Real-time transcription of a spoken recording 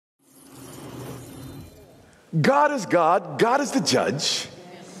God is God. God is the judge.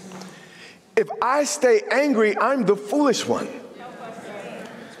 If I stay angry, I'm the foolish one.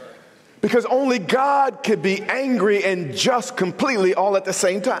 Because only God could be angry and just completely all at the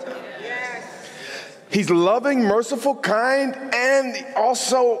same time. He's loving, merciful, kind, and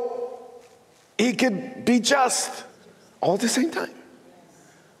also he could be just all at the same time.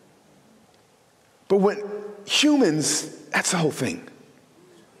 But when humans, that's the whole thing.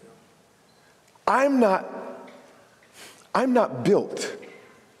 I'm not built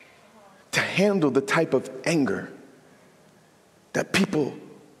to handle the type of anger that people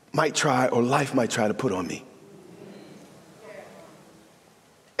might try or life might try to put on me.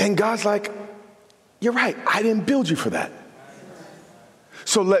 And God's like, you're right, I didn't build you for that.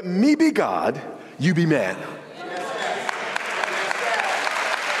 So let me be God, you be man.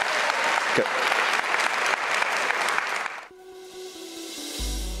 Okay.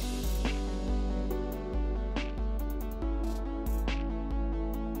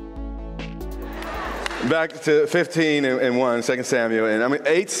 Back to 15 and 1, 2 Samuel, and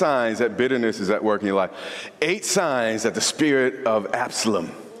 8 signs that bitterness is at work in your life. 8 signs that the spirit of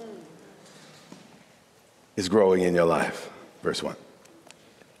Absalom is growing in your life. Verse 1.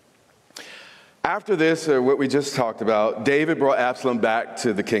 After this, what we just talked about, David brought Absalom back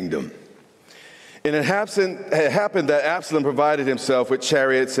to the kingdom. And it happened that Absalom provided himself with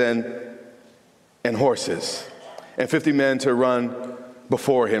chariots and horses and 50 men to run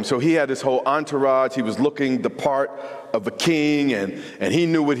before him. So he had this whole entourage. He was looking the part of a king, and he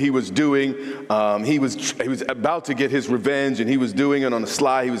knew what he was doing. He was about to get his revenge, and he was doing it on the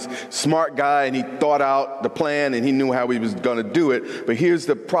sly. He was a smart guy, and he thought out the plan, and he knew how he was going to do it. But here's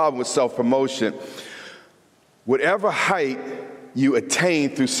the problem with self-promotion. Whatever height you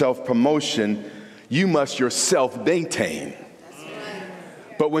attain through self-promotion, you must yourself maintain.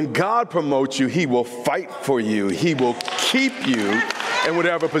 But when God promotes you, he will fight for you. He will keep you in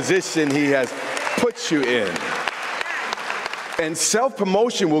whatever position he has put you in. And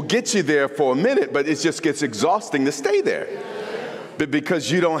self-promotion will get you there for a minute, but it just gets exhausting to stay there. But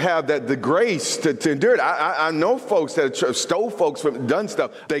because you don't have the grace to endure it. I know folks that stole folks from, done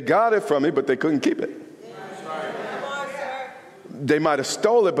stuff. They got it from me, but they couldn't keep it. They might have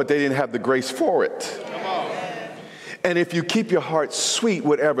stole it, but they didn't have the grace for it. And if you keep your heart sweet,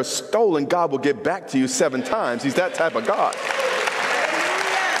 whatever's stolen, God will get back to you 7 times. He's that type of God.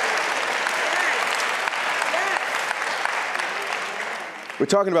 We're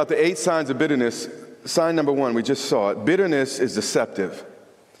talking about the 8 signs of bitterness. Sign number 1, we just saw it. Bitterness is deceptive.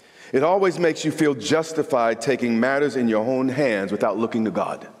 It always makes you feel justified taking matters in your own hands without looking to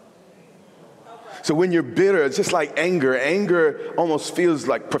God. So when you're bitter, it's just like anger. Anger almost feels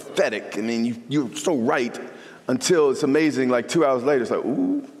like prophetic. I mean, you're so right until it's amazing, like 2 hours later, it's like,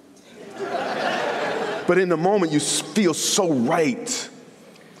 ooh. But in the moment, you feel so right.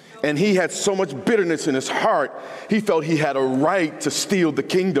 And he had so much bitterness in his heart, he felt he had a right to steal the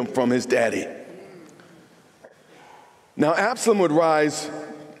kingdom from his daddy. Now, Absalom would rise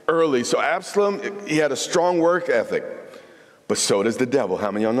early. So Absalom, he had a strong work ethic. But so does the devil.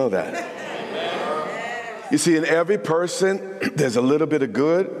 How many of y'all know that? You see, in every person, there's a little bit of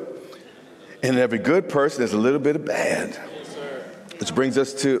good. And in every good person, there's a little bit of bad. Which brings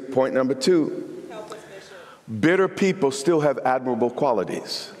us to point number 2. Bitter people still have admirable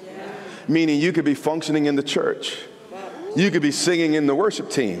qualities. Meaning you could be functioning in the church. You could be singing in the worship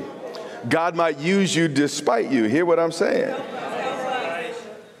team. God might use you despite you. Hear what I'm saying?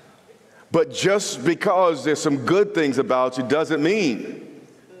 But just because there's some good things about you doesn't mean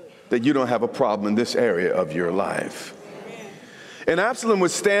that you don't have a problem in this area of your life. And Absalom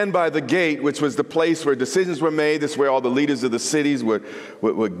would stand by the gate, which was the place where decisions were made. This is where all the leaders of the cities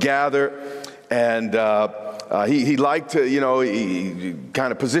would gather. And he liked to, he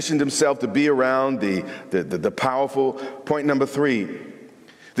kind of positioned himself to be around the powerful. Point number 3,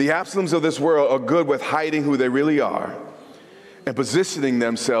 the Absaloms of this world are good with hiding who they really are and positioning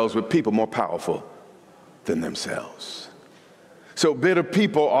themselves with people more powerful than themselves. So bitter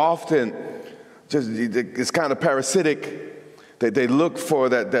people often, it's kind of parasitic. They look for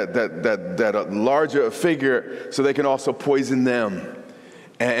that larger figure so they can also poison them.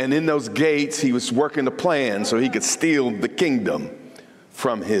 And in those gates, he was working the plan so he could steal the kingdom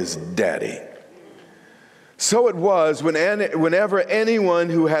from his daddy. So it was whenever anyone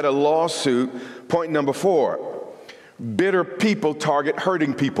who had a lawsuit, point number 4, bitter people target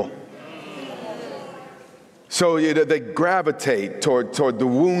hurting people. So they gravitate toward the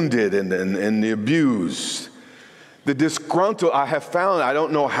wounded and the abused. The disgruntled, I have found, I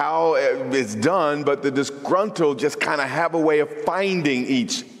don't know how it's done, but the disgruntled just kind of have a way of finding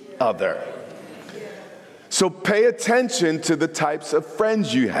each other. So pay attention to the types of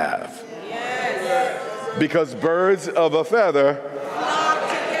friends you have. Yes. Because birds of a feather flock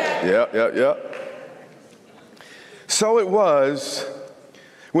together. Yep. So it was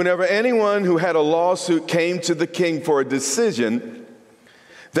whenever anyone who had a lawsuit came to the king for a decision,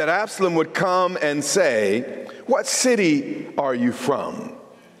 that Absalom would come and say, "What city are you from?"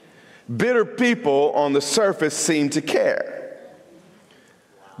 Bitter people on the surface seem to care.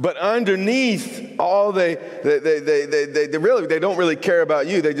 But underneath all they don't really care about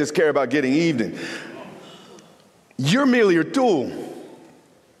you. They just care about getting even. You're merely a tool,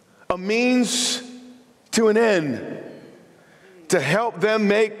 a means to an end, to help them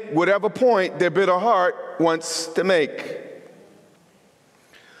make whatever point their bitter heart wants to make.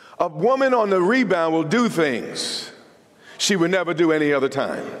 A woman on the rebound will do things she would never do any other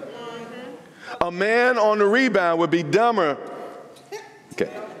time. A man on the rebound would be dumber. Okay.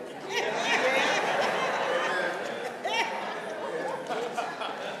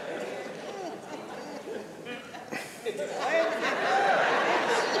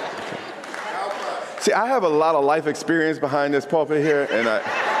 See, I have a lot of life experience behind this pulpit here, and I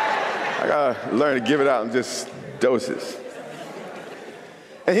gotta learn to give it out in just doses.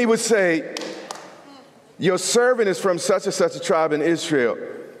 And he would say, "Your servant is from such and such a tribe in Israel."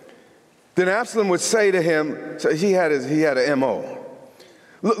 Then Absalom would say to him, so he had an MO.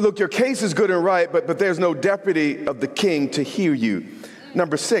 Look, your case is good and right, but there's no deputy of the king to hear you.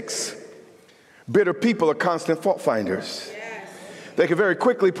 Number 6, bitter people are constant fault finders. They can very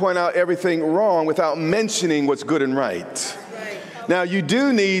quickly point out everything wrong without mentioning what's good and right. Now, you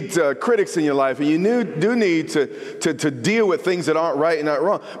do need critics in your life, and you do need to deal with things that aren't right and not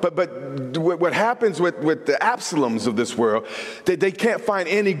wrong. But what happens with the Absaloms of this world, they can't find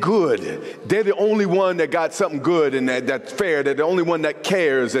any good. They're the only one that got something good and that's fair. They're the only one that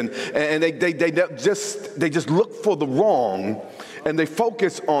cares, and they just look for the wrong, and they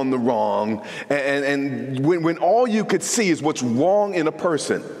focus on the wrong. And when all you could see is what's wrong in a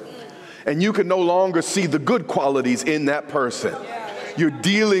person, and you can no longer see the good qualities in that person, you're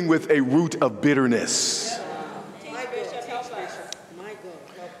dealing with a root of bitterness.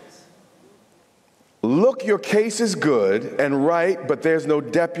 Look, your case is good and right, but there's no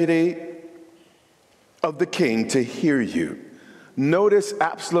deputy of the king to hear you. Notice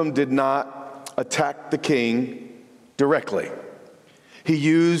Absalom did not attack the king directly. He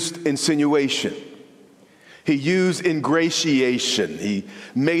used insinuation. He used ingratiation. He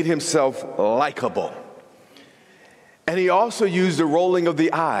made himself likable. And he also used the rolling of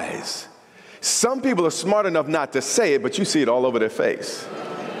the eyes. Some people are smart enough not to say it, but you see it all over their face.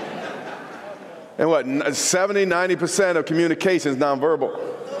 And 70-90% of communication is nonverbal.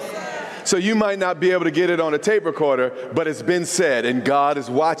 So you might not be able to get it on a tape recorder, but it's been said, and God is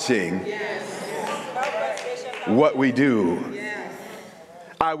watching what we do.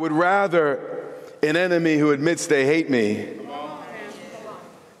 I would rather an enemy who admits they hate me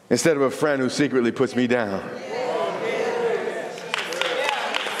instead of a friend who secretly puts me down.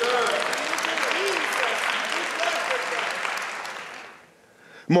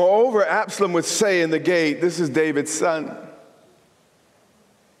 Moreover, Absalom would say in the gate, this is David's son,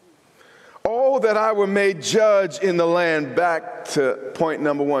 "Oh, that I were made judge in the land." Back to point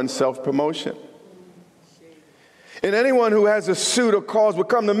number 1, self-promotion. "And anyone who has a suit or cause would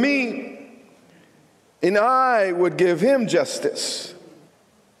come to me, and I would give him justice."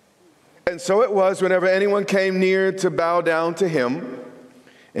 And so it was whenever anyone came near to bow down to him,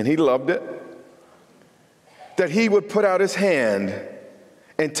 and he loved it, that he would put out his hand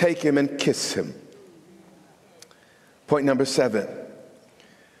and take him and kiss him. Point number 7.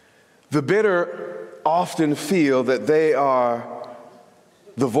 The bitter often feel that they are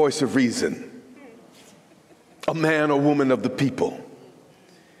the voice of reason, a man or woman of the people.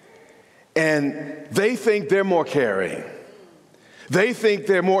 And they think they're more caring. They think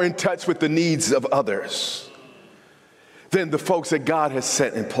they're more in touch with the needs of others than the folks that God has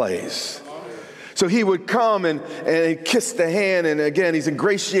set in place. So he would come and kiss the hand, and again, he's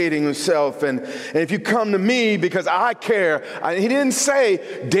ingratiating himself. And if you come to me because I care, he didn't say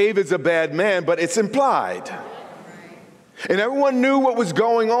David's a bad man, but it's implied. And everyone knew what was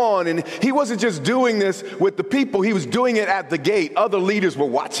going on, and he wasn't just doing this with the people, he was doing it at the gate. Other leaders were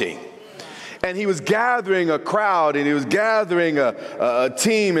watching. And he was gathering a crowd, and he was gathering a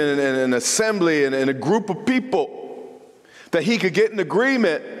team and an assembly and a group of people that he could get in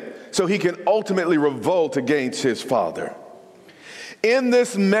agreement so he can ultimately revolt against his father. In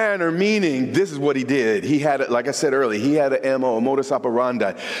this manner, meaning this is what he did. He had, like I said earlier, he had a MO, a modus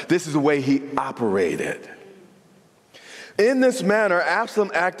operandi. This is the way he operated. In this manner,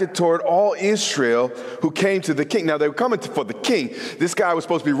 Absalom acted toward all Israel who came to the king. Now, they were coming for the king. This guy was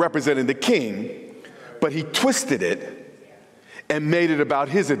supposed to be representing the king, but he twisted it and made it about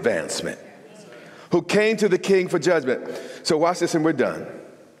his advancement. Who came to the king for judgment. So watch this and we're done.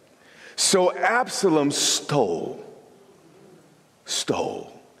 So Absalom stole.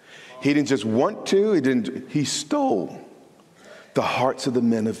 He didn't just want to, he stole the hearts of the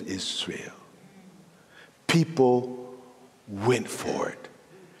men of Israel. People went for it.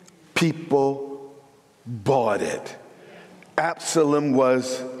 People bought it. Absalom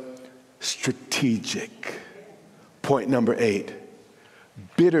was strategic. Point number 8.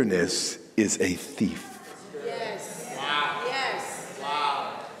 Bitterness is a thief. Yes. Wow. Yes.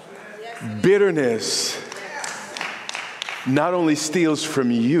 Wow. Yes. Bitterness not only steals from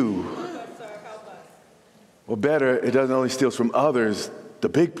you, or better, it doesn't only steal from others. The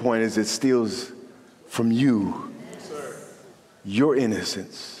big point is it steals from you. Your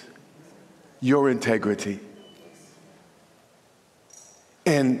innocence, your integrity.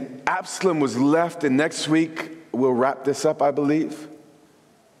 And Absalom was left, and next week we'll wrap this up, I believe.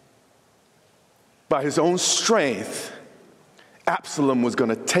 By his own strength, Absalom was going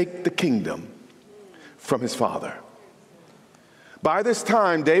to take the kingdom from his father. By this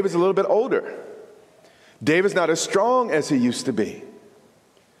time, David's a little bit older. David's not as strong as he used to be.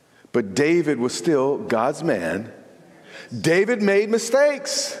 But David was still God's man. David made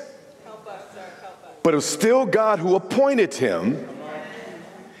mistakes. Help us, sir. Help us. But it was still God who appointed him.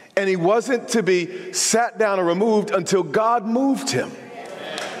 And he wasn't to be sat down or removed until God moved him.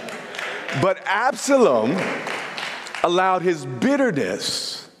 But Absalom allowed his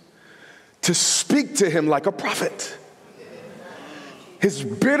bitterness to speak to him like a prophet. His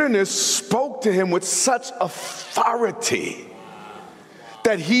bitterness spoke to him with such authority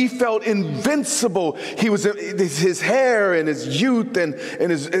that he felt invincible. He was his hair and his youth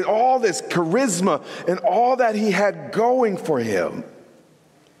and all this charisma and all that he had going for him.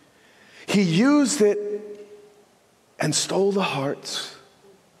 He used it and stole the hearts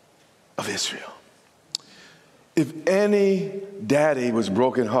of Israel. If any daddy was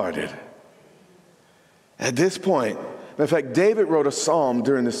brokenhearted, at this point, in fact, David wrote a psalm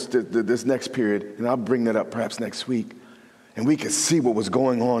during this next period, and I'll bring that up perhaps next week, and we could see what was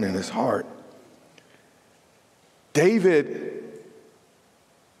going on in his heart. David,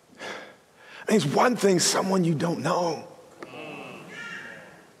 it's one thing, someone you don't know,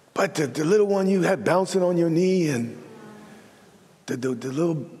 but the little one you had bouncing on your knee, and the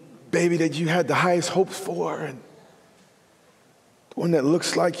little baby that you had the highest hopes for, and the one that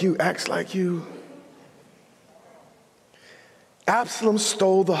looks like you, acts like you. Absalom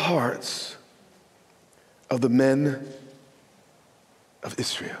stole the hearts of the men of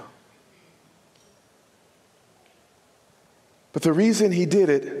Israel. But the reason he did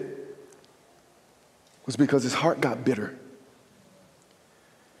it was because his heart got bitter.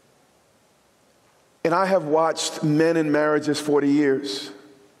 And I have watched men in marriages 40 years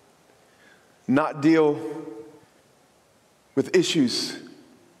not deal with issues,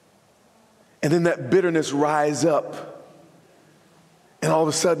 and then that bitterness rise up. And all of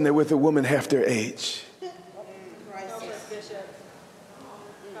a sudden, they're with a woman half their age.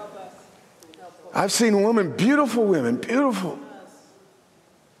 I've seen women, beautiful women, beautiful.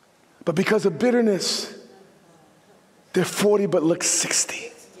 But because of bitterness, they're 40 but look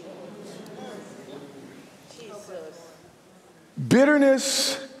 60.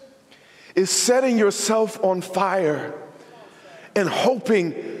 Bitterness is setting yourself on fire and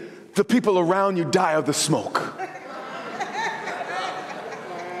hoping the people around you die of the smoke.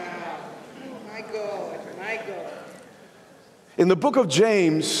 In the book of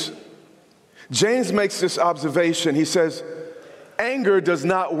James, James makes this observation. He says, anger does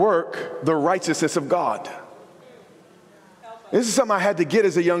not work the righteousness of God. This is something I had to get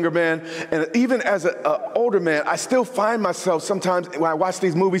as a younger man, and even as an older man, I still find myself sometimes when I watch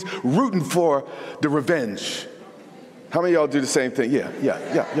these movies rooting for the revenge. How many of y'all do the same thing? Yeah.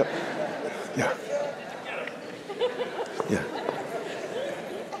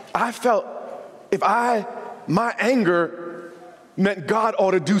 I felt my anger meant God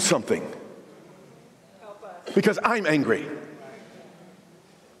ought to do something because I'm angry.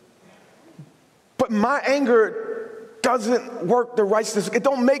 But my anger doesn't work the righteousness. It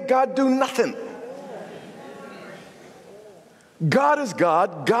don't make God do nothing. God is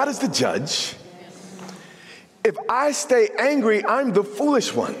God. God is the judge. If I stay angry, I'm the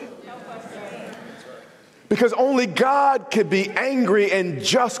foolish one. Because only God can be angry and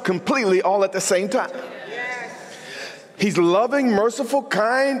just completely all at the same time. He's loving, merciful,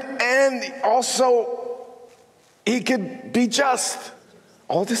 kind, and also He could be just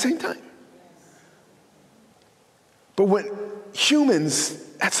all at the same time. But when humans,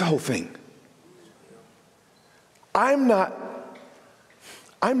 that's the whole thing. I'm not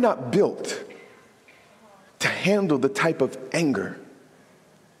built to handle the type of anger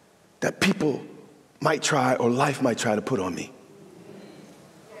that people might try or life might try to put on me.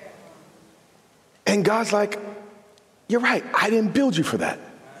 And God's like, you're right, I didn't build you for that.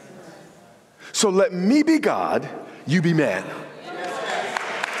 So let me be God, you be man.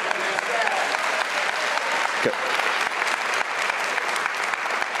 Okay.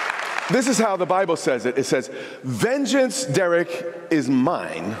 This is how the Bible says it. It says, vengeance, Derek, is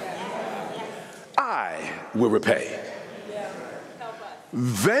mine. I will repay.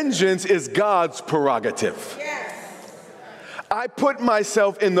 Vengeance is God's prerogative. I put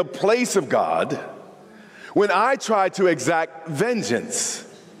myself in the place of God when I try to exact vengeance.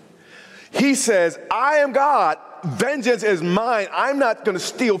 He says, I am God. Vengeance is mine. I'm not going to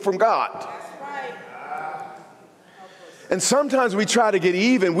steal from God. And sometimes we try to get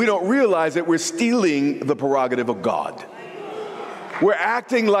even. We don't realize that we're stealing the prerogative of God. We're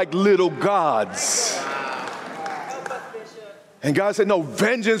acting like little gods. And God said, no,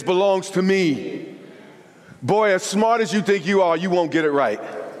 vengeance belongs to me. Boy, as smart as you think you are, you won't get it right.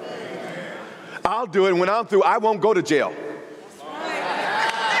 I'll do it. And when I'm through, I won't go to jail.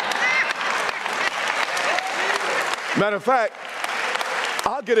 Matter of fact,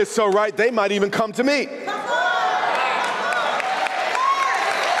 I'll get it so right, they might even come to me.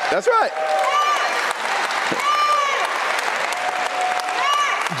 That's right.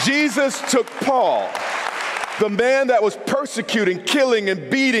 Jesus took Paul, the man that was persecuting, killing,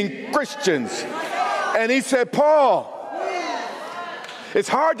 and beating Christians, and he said, Paul, it's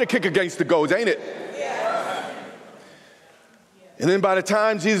hard to kick against the goads, ain't it? And then by the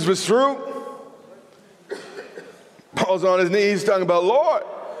time Jesus was through, Paul's on his knees talking about, Lord.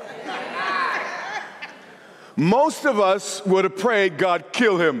 Most of us would have prayed, God,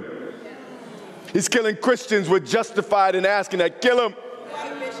 kill him. He's killing Christians. We're justified in asking that, kill him.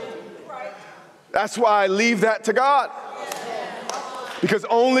 That's why I leave that to God. Because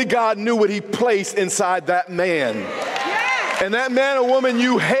only God knew what he placed inside that man. And that man or woman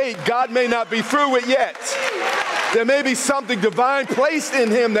you hate, God may not be through it yet. There may be something divine placed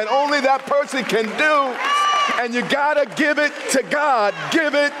in him that only that person can do. And you gotta give it to God,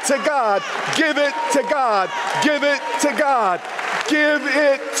 give it to God, give it to God, give it to God, give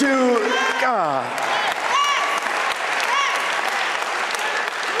it to God.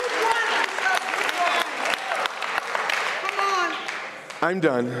 I'm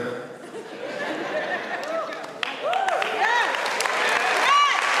done.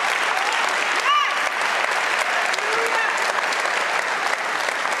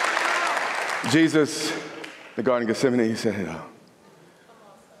 Jesus, the Garden of Gethsemane, he said,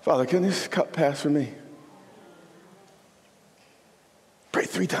 Father, can this cup pass from me? Pray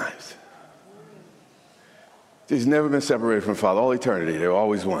 3 times. He's never been separated from the Father. All eternity, they were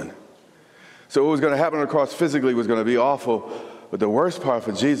always one. So what was going to happen on the cross physically was going to be awful, but the worst part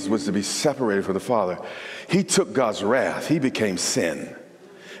for Jesus was to be separated from the Father. He took God's wrath. He became sin.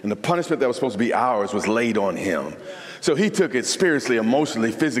 And the punishment that was supposed to be ours was laid on him. So he took it spiritually,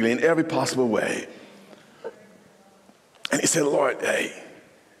 emotionally, physically, in every possible way. And he said, Lord, hey,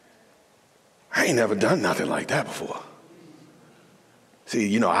 I ain't never done nothing like that before.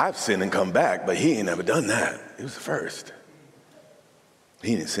 See, I've sinned and come back, but he ain't never done that. It was the first.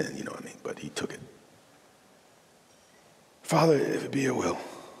 He didn't sin, you know what I mean, but he took it. Father, if it be your will,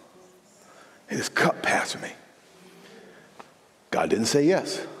 may this cup pass from me. God didn't say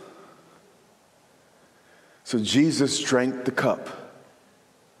yes. So Jesus drank the cup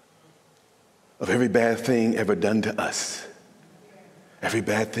of every bad thing ever done to us, every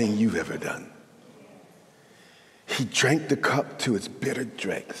bad thing you've ever done. He drank the cup to its bitter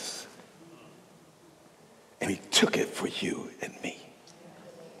dregs, and he took it for you and me.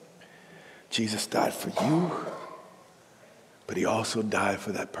 Jesus died for you, but he also died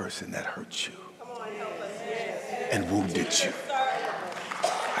for that person that hurt you and wounded you.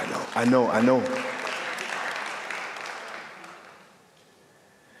 I know.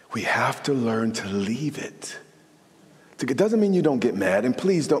 We have to learn to leave it. It doesn't mean you don't get mad, and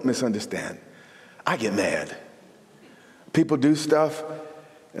please don't misunderstand. I get mad. People do stuff,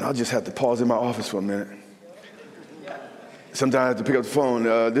 and I'll just have to pause in my office for a minute. Sometimes I have to pick up the phone.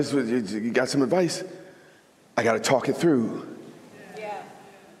 You got some advice? I got to talk it through. Yeah.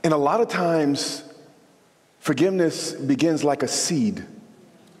 And a lot of times, forgiveness begins like a seed.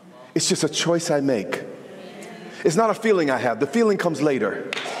 It's just a choice I make. It's not a feeling I have. The feeling comes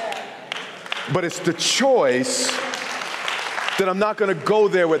later. But it's the choice that I'm not going to go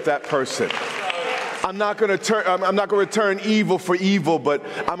there with that person. I'm not going to return evil for evil, but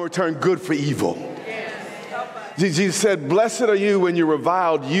I'm going to return good for evil. Jesus said, blessed are you when you're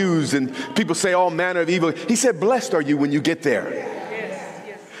reviled, used, and people say all manner of evil. He said, blessed are you when you get there.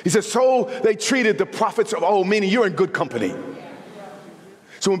 He said, so they treated the prophets of old, meaning you're in good company.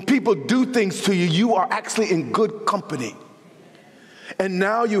 So when people do things to you, you are actually in good company. And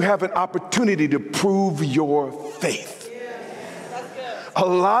now you have an opportunity to prove your faith. A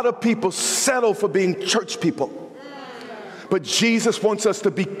lot of people settle for being church people. But Jesus wants us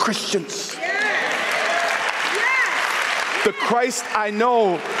to be Christians. The Christ I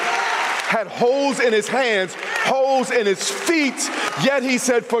know had holes in his hands, holes in his feet, yet he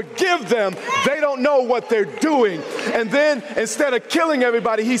said, forgive them. They don't know what they're doing. And then instead of killing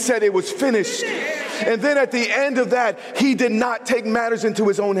everybody, he said it was finished. And then at the end of that, he did not take matters into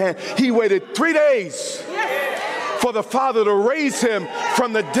his own hand. He waited 3 days for the Father to raise him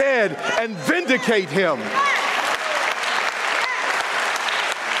from the dead and vindicate him.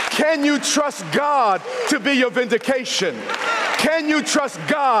 Can you trust God to be your vindication? Can you trust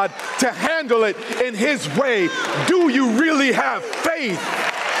God to handle it in his way? Do you really have faith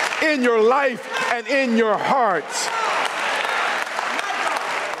in your life and in your heart?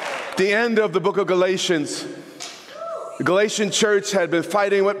 The end of the book of Galatians, the Galatian church had been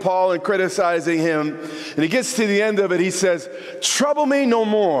fighting with Paul and criticizing him. And he gets to the end of it, he says, trouble me no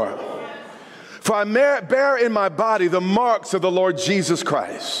more, for I bear in my body the marks of the Lord Jesus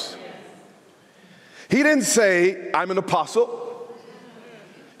Christ. He didn't say, I'm an apostle.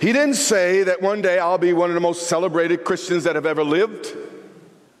 He didn't say that one day I'll be one of the most celebrated Christians that have ever lived.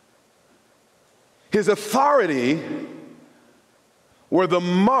 His authority were the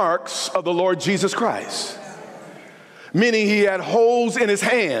marks of the Lord Jesus Christ, meaning he had holes in his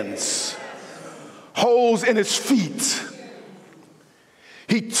hands, holes in his feet.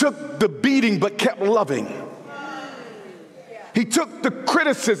 He took the beating but kept loving. He took the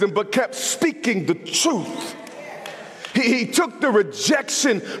criticism but kept speaking the truth. He took the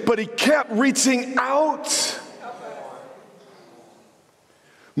rejection but he kept reaching out.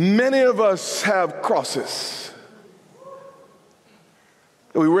 Many of us have crosses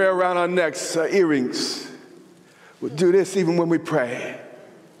that we wear around our necks, earrings. We do this even when we pray.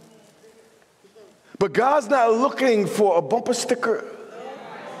 But God's not looking for a bumper sticker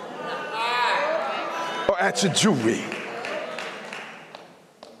or at your jewelry.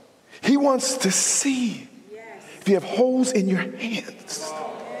 He wants to see if you have holes in your hands,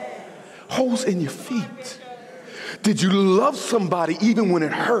 holes in your feet. Did you love somebody even when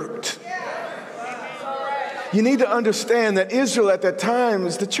it hurt? You need to understand that Israel at that time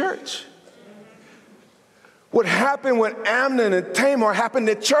is the church. What happened with Amnon and Tamar happened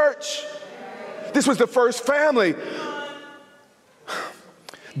at church. This was the first family.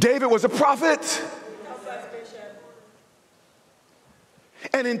 David was a prophet.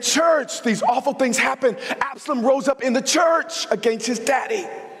 And in church, these awful things happened. Absalom rose up in the church against his daddy.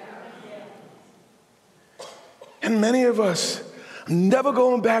 And many of us are never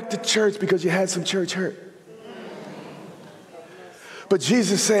going back to church because you had some church hurt. But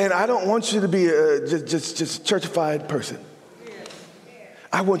Jesus is saying, I don't want you to be just a churchified person.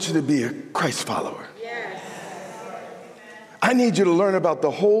 I want you to be a Christ follower. I need you to learn about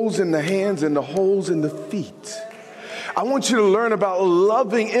the holes in the hands and the holes in the feet. I want you to learn about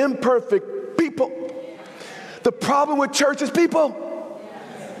loving imperfect people. The problem with church is people.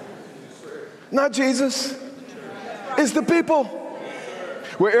 Not Jesus. It's the people.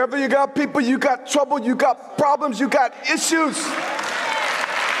 Wherever you got people, you got trouble, you got problems, you got issues.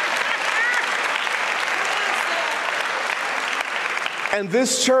 And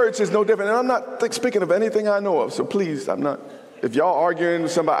this church is no different. And I'm not speaking of anything I know of, so please, I'm not. If y'all arguing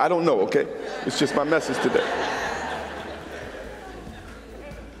with somebody, I don't know, okay? It's just my message today.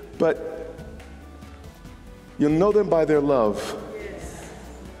 But you'll know them by their love.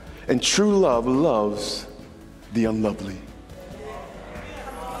 And true love loves the unlovely.